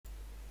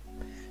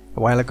A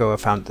while ago I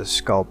found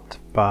this sculpt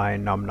by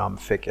NomNom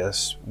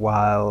Figures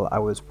while I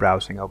was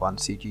browsing over on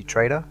CG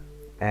Trader,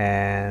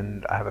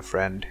 and I have a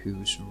friend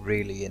who's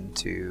really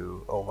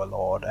into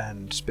Overlord,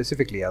 and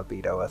specifically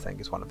Albedo I think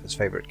is one of his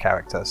favorite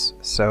characters,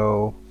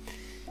 so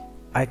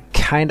I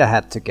kinda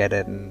had to get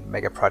it and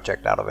make a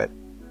project out of it.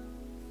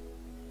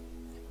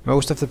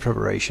 Most of the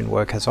preparation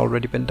work has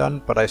already been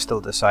done, but I still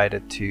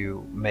decided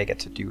to make a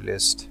to-do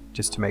list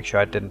just to make sure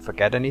I didn't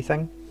forget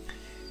anything.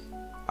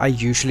 I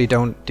usually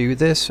don't do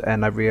this,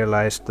 and I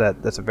realized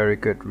that there's a very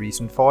good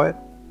reason for it.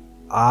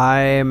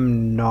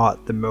 I'm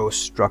not the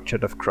most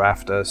structured of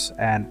crafters,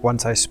 and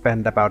once I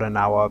spent about an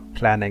hour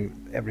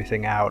planning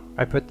everything out,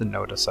 I put the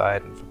note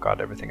aside and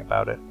forgot everything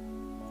about it.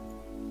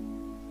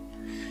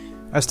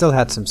 I still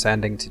had some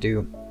sanding to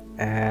do,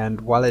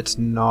 and while it's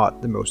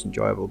not the most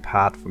enjoyable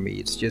part for me,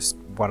 it's just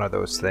one of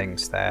those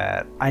things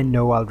that I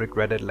know I'll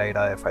regret it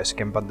later if I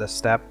skimp on this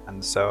step,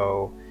 and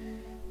so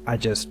I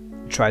just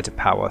try to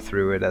power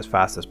through it as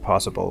fast as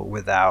possible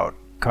without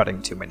cutting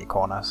too many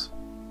corners.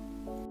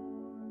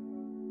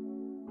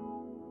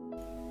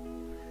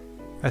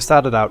 I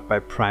started out by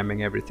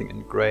priming everything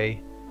in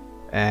grey,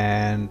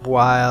 and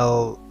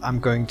while I'm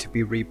going to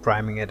be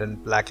repriming it in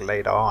black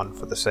later on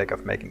for the sake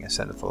of making a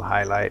zenithal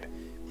highlight,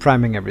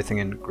 priming everything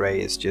in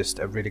grey is just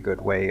a really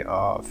good way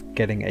of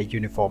getting a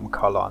uniform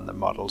color on the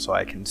model so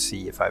I can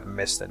see if I've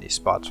missed any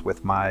spots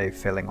with my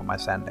filling or my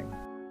sanding.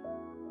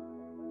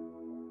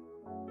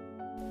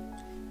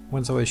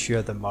 Once I was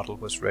sure the model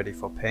was ready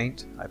for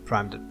paint, I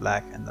primed it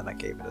black and then I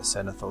gave it a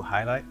zenithal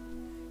highlight.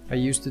 I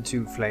used the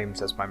two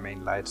flames as my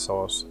main light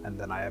source, and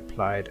then I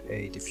applied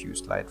a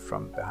diffused light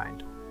from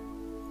behind.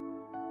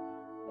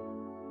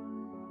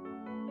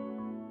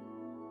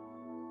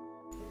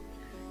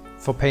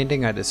 For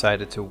painting I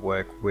decided to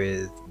work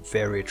with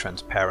very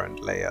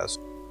transparent layers.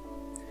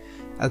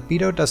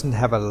 Albedo doesn't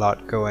have a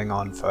lot going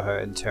on for her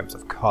in terms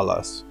of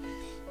colors.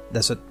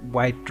 There's a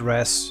white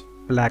dress,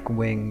 black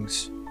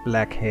wings,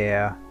 black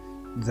hair.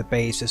 The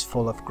base is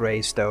full of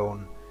grey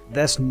stone.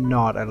 There's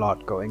not a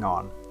lot going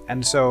on,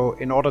 and so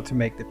in order to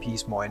make the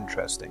piece more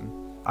interesting,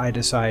 I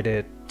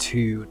decided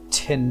to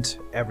tint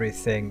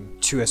everything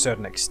to a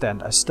certain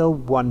extent. I still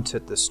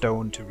wanted the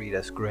stone to read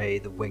as grey,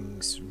 the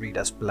wings read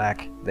as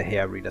black, the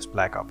hair read as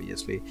black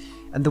obviously,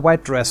 and the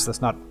white dress,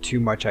 there's not too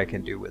much I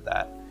can do with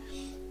that.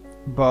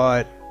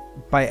 But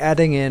by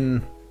adding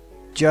in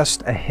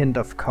just a hint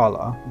of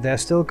color, they're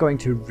still going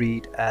to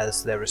read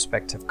as their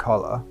respective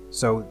color.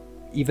 So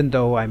even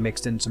though I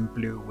mixed in some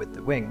blue with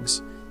the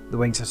wings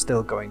are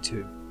still going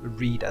to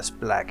read as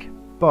black.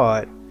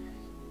 But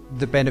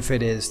the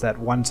benefit is that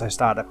once I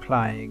start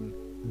applying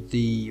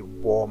the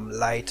warm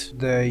light,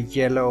 the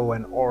yellow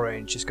and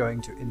orange is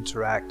going to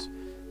interact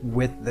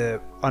with the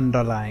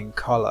underlying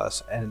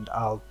colors, and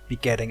I'll be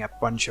getting a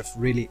bunch of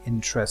really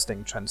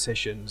interesting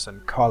transitions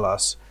and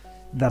colors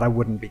that I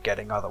wouldn't be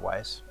getting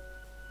otherwise.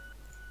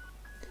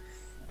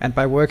 And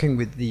by working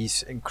with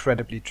these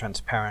incredibly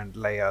transparent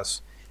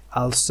layers,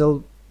 I'll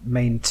still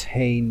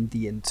maintain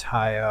the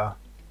entire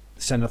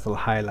zenithal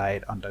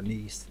highlight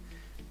underneath,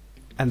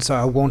 and so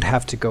I won't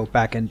have to go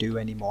back and do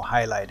any more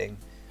highlighting.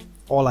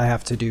 All I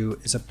have to do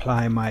is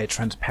apply my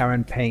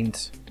transparent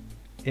paint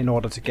in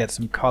order to get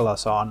some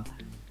colors on,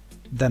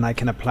 then I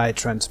can apply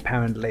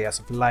transparent layers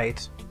of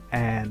light,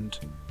 and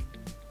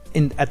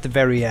at the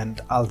very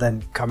end I'll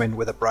then come in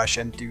with a brush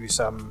and do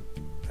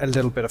a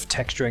little bit of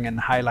texturing and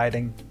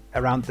highlighting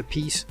around the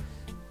piece,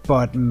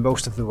 but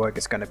most of the work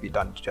is going to be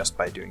done just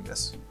by doing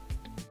this.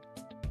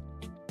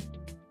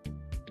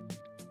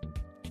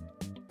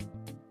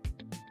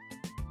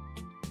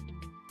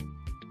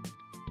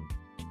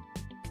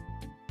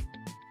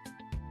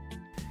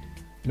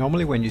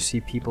 Normally when you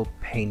see people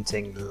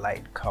painting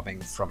light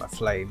coming from a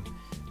flame,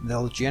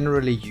 they'll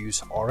generally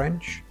use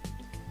orange.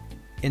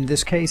 In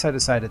this case I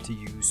decided to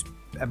use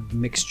a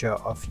mixture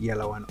of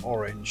yellow and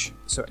orange,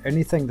 so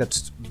anything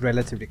that's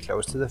relatively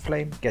close to the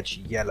flame gets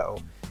yellow,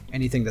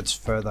 anything that's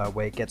further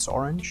away gets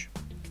orange.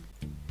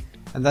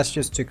 And that's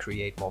just to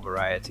create more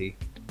variety.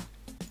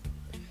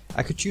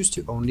 I could choose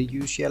to only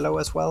use yellow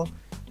as well,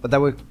 but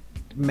that would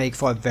make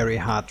for a very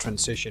hard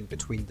transition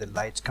between the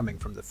lights coming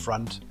from the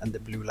front and the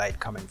blue light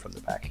coming from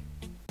the back.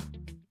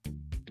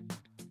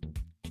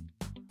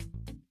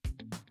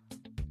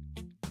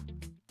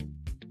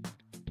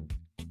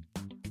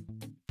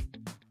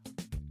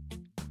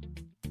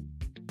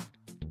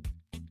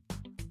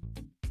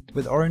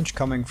 With orange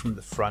coming from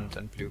the front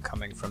and blue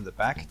coming from the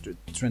back, the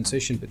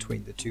transition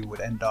between the two would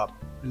end up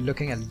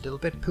looking a little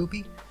bit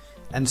poopy.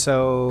 And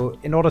so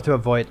in order to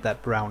avoid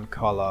that brown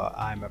color,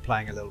 I'm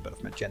applying a little bit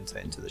of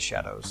magenta into the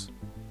shadows.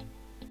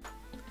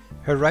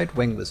 Her right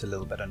wing was a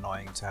little bit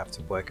annoying to have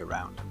to work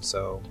around, and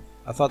so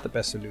I thought the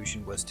best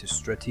solution was to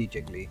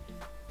strategically,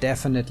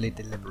 definitely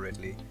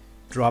deliberately,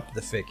 drop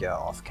the figure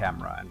off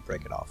camera and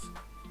break it off.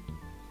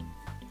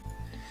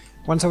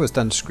 Once I was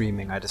done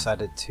screaming, I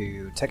decided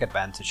to take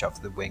advantage of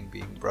the wing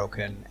being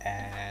broken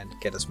and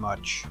get as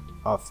much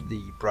of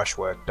the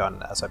brushwork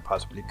done as I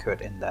possibly could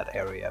in that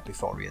area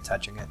before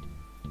reattaching it.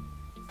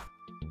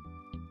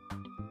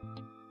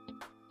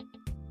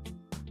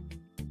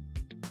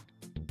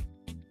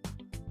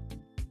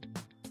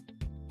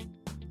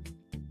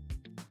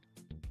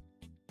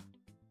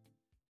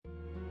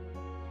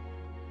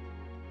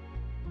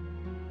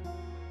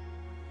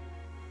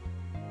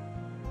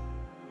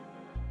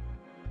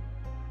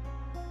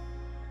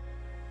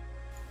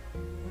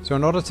 So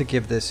in order to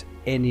give this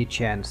any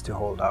chance to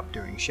hold up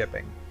during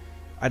shipping,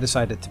 I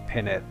decided to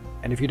pin it.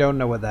 And if you don't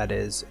know what that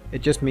is,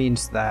 it just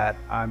means that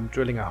I'm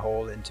drilling a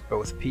hole into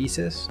both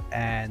pieces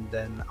and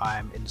then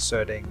I'm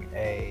inserting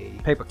a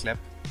paper clip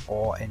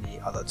or any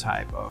other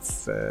type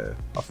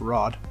of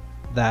rod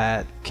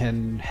that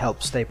can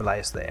help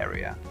stabilize the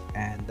area.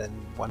 And then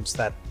once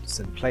that's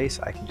in place,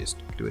 I can just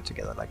glue it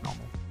together like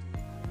normal.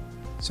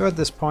 So at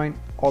this point,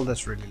 all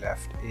that's really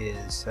left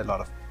is a lot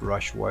of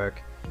brush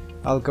work.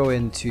 I'll go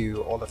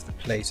into all of the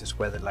places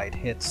where the light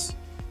hits,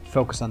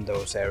 focus on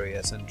those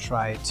areas and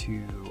try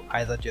to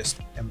either just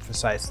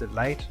emphasize the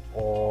light,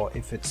 or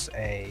if it's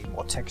a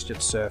more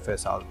textured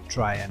surface, I'll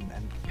try and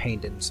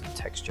paint in some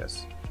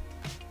textures.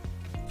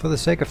 For the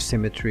sake of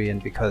symmetry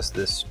and because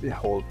this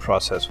whole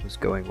process was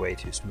going way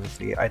too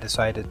smoothly, I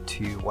decided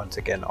to once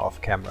again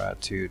off camera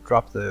to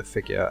drop the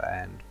figure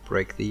and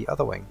break the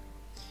other wing.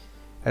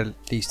 At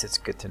least it's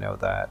good to know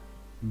that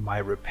my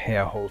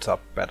repair holds up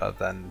better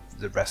than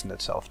the resin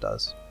itself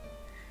does.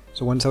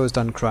 So once I was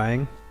done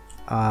crying,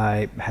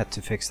 I had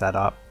to fix that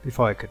up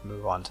before I could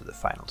move on to the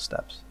final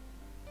steps.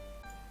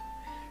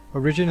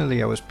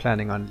 Originally I was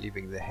planning on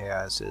leaving the hair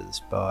as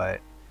is,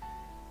 but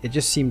it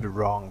just seemed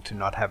wrong to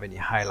not have any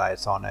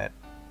highlights on it.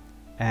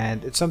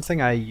 And it's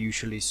something I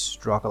usually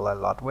struggle a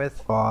lot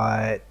with,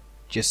 but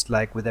just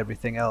like with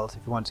everything else,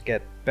 if you want to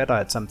get better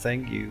at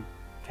something, you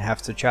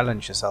have to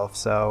challenge yourself.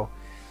 So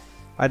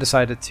I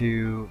decided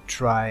to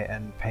try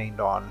and paint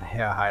on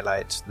hair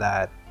highlights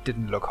that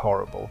didn't look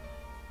horrible.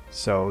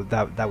 So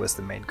that was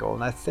the main goal,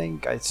 and I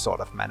think I sort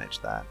of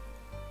managed that.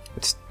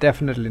 It's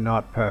definitely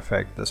not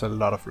perfect, there's a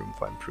lot of room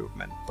for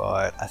improvement,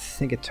 but I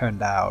think it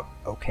turned out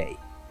okay.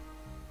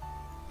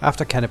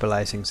 After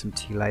cannibalizing some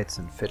tea lights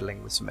and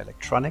fiddling with some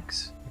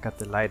electronics, I got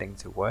the lighting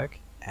to work,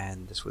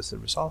 and this was the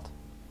result.